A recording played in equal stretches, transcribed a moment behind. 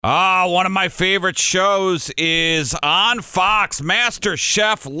One of my favorite shows is on Fox, Master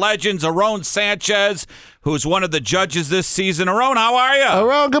Chef Legends, Aarón Sanchez, who's one of the judges this season. Aarón, how are you?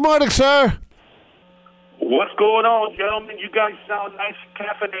 Aarón, good morning, sir. What's going on, gentlemen? You guys sound nice and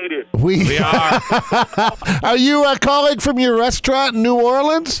caffeinated. We are. Are you calling from your restaurant in New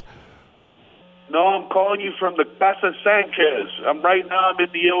Orleans? No, I'm calling you from the Casa Sanchez. I'm in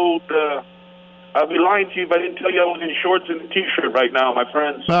the old... I'd be lying to you if I didn't tell you I was in shorts and a T-shirt right now, my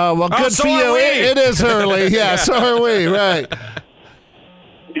friends. Oh, well, good so for you. are we. It is early. Yeah, so are we, right.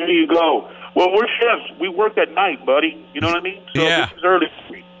 There you go. Well, we're chefs. We work at night, buddy. You know what I mean? So Yeah. This is early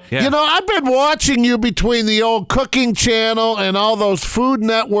for me. Yeah. You know, I've been watching you between the old Cooking Channel and all those Food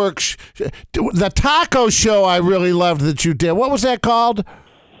Network. The taco show I really loved that you did. What was that called? It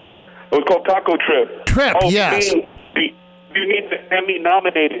was called Taco Trip. Trip, yes. You mean the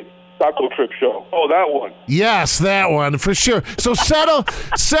Emmy-nominated Taco Trip show. Oh, that one. Yes, that one for sure. So settle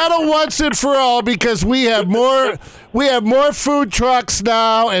once and for all, because we have more food trucks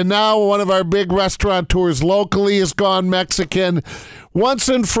now, and now one of our big restaurateurs locally has gone Mexican. Once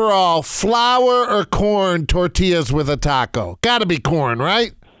and for all, flour or corn tortillas with a taco? Got to be corn,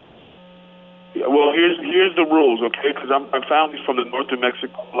 right? Yeah, well, here's the rules, okay? Because my family's from the north of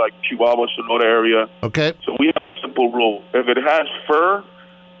Mexico, like Chihuahua, Sonora area. Okay. So we have a simple rule: if it has fur,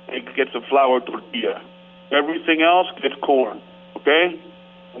 it gets a flour tortilla. Everything else gets corn. Okay?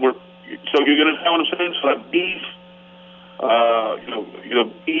 So you're gonna understand what I'm saying? So like beef,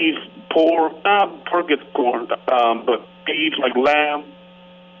 beef, pork. Pork gets corn, but beef like lamb,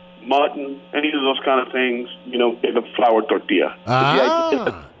 mutton, any of those kind of things, get a flour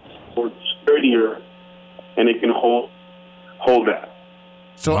tortilla. Or sturdier, and it can hold that.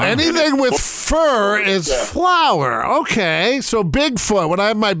 So anything with fur is flour. Okay. So Bigfoot. When I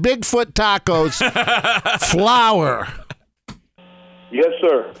have my Bigfoot tacos, flour. Yes,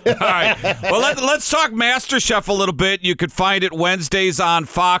 sir. All right. Well, let's talk MasterChef a little bit. You could find it Wednesdays on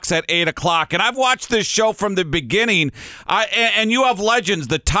Fox at 8 o'clock. And I've watched this show from the beginning. And you have legends,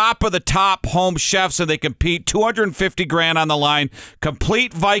 the top of the top home chefs, and they compete. $250,000 on the line.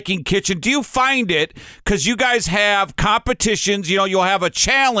 Complete Viking kitchen. Do you find it, because you guys have competitions, you'll have a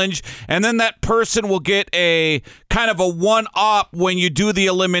challenge, and then that person will get a kind of a one-up when you do the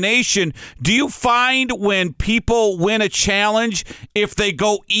elimination. Do you find when people win a challenge, if they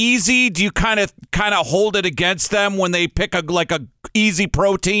go easy, do you kind of hold it against them when they pick a easy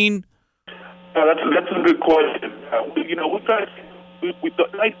protein? That's a good question. We try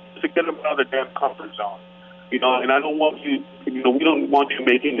to get them out of their damn comfort zone. And I don't want you. We don't want you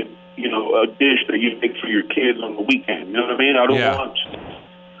making a dish that you make for your kids on the weekend. You know what I mean? I don't want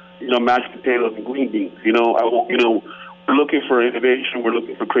mashed potatoes and green beans. We're looking for innovation. We're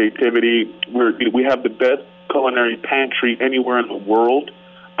looking for creativity. We have the best culinary pantry anywhere in the world.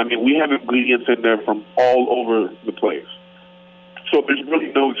 I mean, we have ingredients in there from all over the place. So there's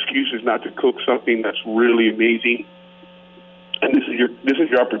really no excuses not to cook something that's really amazing. And this is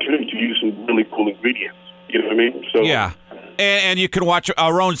your opportunity to use some really cool ingredients. You know what I mean? So yeah. And you can watch.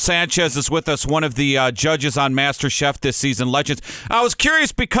 Aarón Sanchez is with us, one of the judges on MasterChef this season, Legends. I was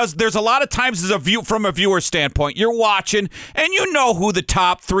curious because there's a lot of times from a viewer standpoint, you're watching and you know who the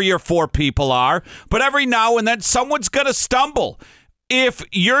top 3 or 4 people are, but every now and then someone's going to stumble. If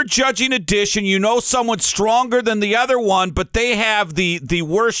you're judging a dish and you know someone's stronger than the other one, but they have the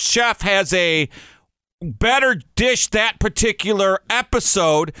worst chef has a better dish that particular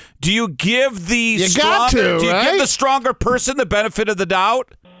episode, do you give the give the stronger person the benefit of the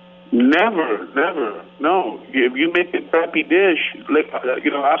doubt? Never. No. If you make a crappy dish,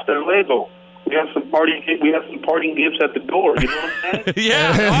 hasta luego. We have some parting gifts at the door. You know what I'm saying?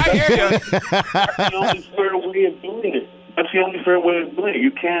 Yeah, I hear you. That's the only fair way of doing it.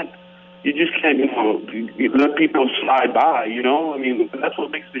 You just can't, let people slide by, I mean, that's what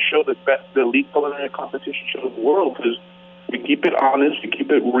makes the show the best, the elite culinary competition show in the world, because we keep it honest, we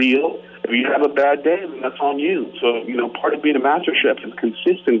keep it real. If you have a bad day, then that's on you. So, part of being a master chef is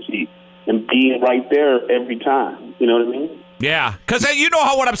consistency and being right there every time. You know what I mean? Yeah, because you know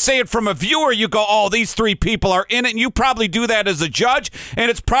what I'm saying from a viewer, you go, oh, these 3 people are in it, and you probably do that as a judge, and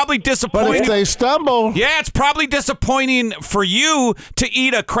it's probably disappointing. But if they stumble. Yeah, it's probably disappointing for you to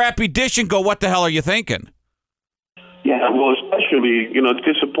eat a crappy dish and go, what the hell are you thinking? Yeah, well, especially, it's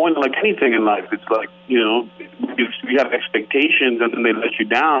disappointing like anything in life. It's like, you have expectations and then they let you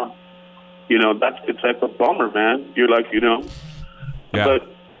down. It's like a bummer, man. You're like, Yeah. But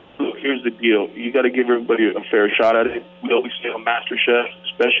look, here's the deal. You got to give everybody a fair shot at it. We always say on MasterChef,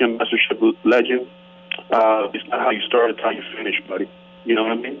 especially on MasterChef Legend, it's not how you start, it's how you finish, buddy. You know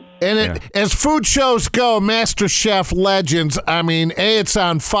what I mean? And as food shows go, MasterChef Legends, I mean, it's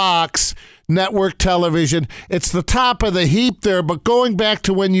on Fox network television. It's the top of the heap there, but going back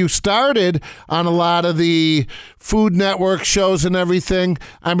to when you started on a lot of the Food Network shows and everything,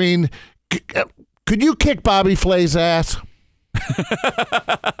 I mean, could you kick Bobby Flay's ass?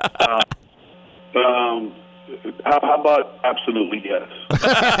 How about absolutely yes?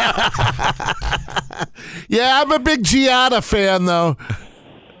 Yeah, I'm a big Giada fan, though.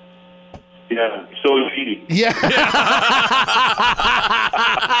 Yeah, so is he. Yeah.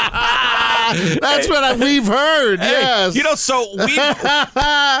 That's what we've heard, yes. You know, so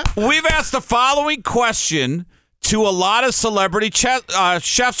we've asked the following question to a lot of celebrity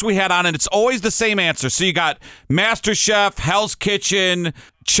chefs we had on, and it's always the same answer. So you got MasterChef, Hell's Kitchen,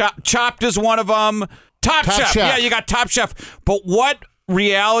 Chopped is one of them. Top Chef. Yeah, you got Top Chef. But what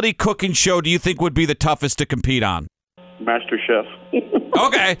reality cooking show do you think would be the toughest to compete on? MasterChef.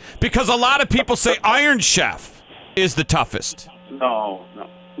 Okay, because a lot of people say Iron Chef is the toughest. No.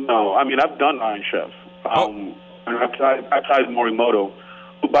 I mean, I've done Iron Chef. And I've tried Morimoto,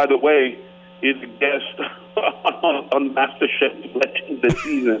 who, by the way, is a guest on MasterChef Legends this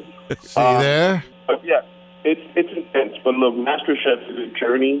season. See there? But yeah, it's intense. But look, MasterChef is a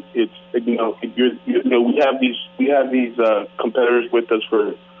journey. It's we have these competitors with us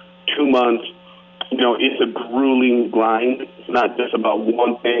for 2 months. You know, it's a grueling grind. It's not just about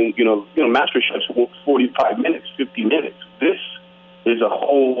one thing. You know, MasterChef's 45 minutes, 50 minutes. This is a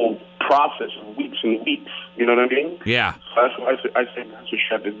whole process of weeks and weeks. You know what I mean? Yeah. So that's why I say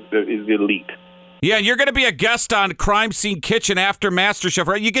MasterChef is the elite. Yeah, and you're going to be a guest on Crime Scene Kitchen after MasterChef,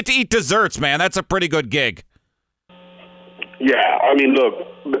 right? You get to eat desserts, man. That's a pretty good gig. Yeah, I mean, look,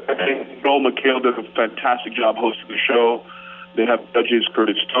 I think Noel McHale does a fantastic job hosting the show. They have judges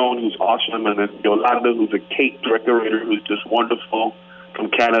Curtis Stone, who's awesome, and then Yolanda, who's a cake decorator, who's just wonderful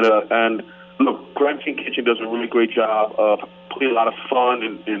from Canada. And look, Crime Scene Kitchen does a really great job of putting a lot of fun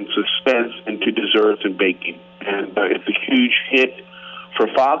and suspense into desserts and baking. And it's a huge hit for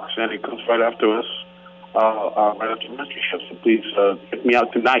Fox, and it comes right after us, right after MasterChef. So please check me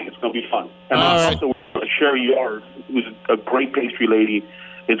out tonight. It's going to be fun. And also, Sherry Yard, who's a great pastry lady,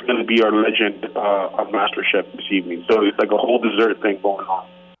 is going to be our legend on MasterChef this evening. So it's like a whole dessert thing going on.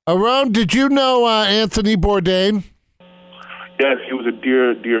 Aron, did you know Anthony Bourdain? Yes, he was a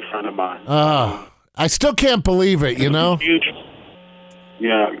dear, dear friend of mine. I still can't believe it, you know? Huge.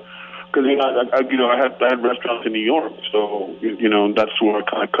 Yeah, because I had restaurants in New York, so that's where I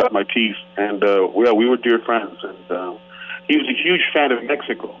kind of cut my teeth. And we were dear friends, and he was a huge fan of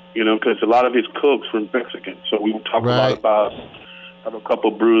Mexico, because a lot of his cooks were Mexican. So we would talk a lot about, have a couple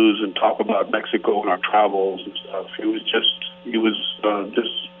brews and talk about Mexico and our travels and stuff. He was just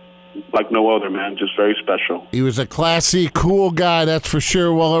like no other, man, just very special. He was a classy, cool guy, that's for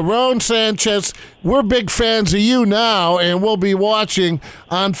sure. Well, Aron Sanchez, we're big fans of you now, and we'll be watching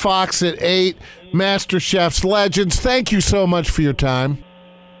on Fox at 8, MasterChef's Legends. Thank you so much for your time.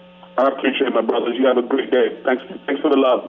 I appreciate it, my brothers. You have a great day. Thanks for the love.